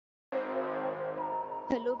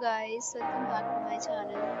Hello guys, welcome back to my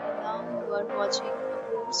channel and now you are watching a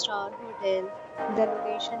 4-star hotel. The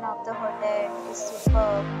location of the hotel is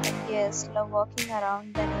superb and guests love walking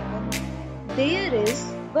around the neighborhood. There is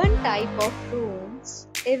one type of rooms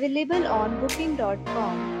available on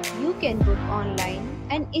booking.com. You can book online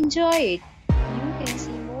and enjoy it. You can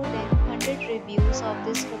see more than 100 reviews of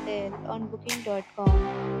this hotel on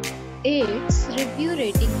booking.com. Its review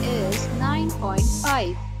rating is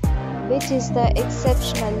 9.5, which is the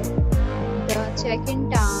exceptional. The check-in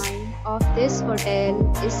time of this hotel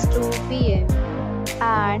is 2 p.m.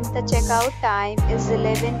 and the checkout time is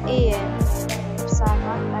 11 a.m. Pets are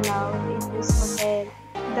not allowed in this hotel.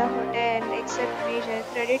 The hotel accepts major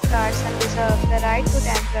credit cards and reserves the right to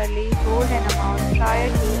temporarily hold an amount prior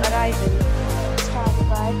to arrival. Guests are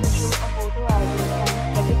required to show a photo ID and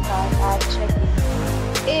credit card at check-in.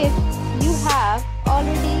 If you have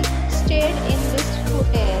already stayed in this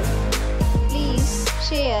hotel, please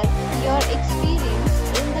share your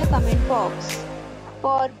experience in the comment box.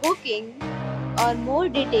 For booking or more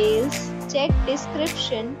details, check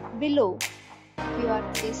description below. If you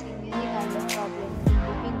are facing any kind of problem in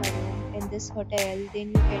booking a room in this hotel, then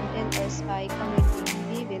you can tell us by commenting.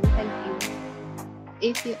 We will help you.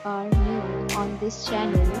 If you are new on this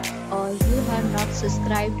channel or you have not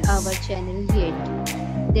subscribed our channel yet,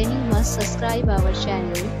 then you must subscribe our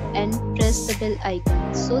channel and press the bell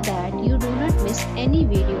icon so that you do not miss any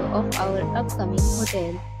video of our upcoming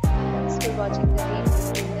hotel. Thanks for watching the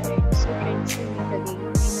video till the end. So friends, will meet again in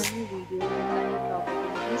a new video with a new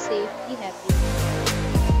property. Be safe, be happy.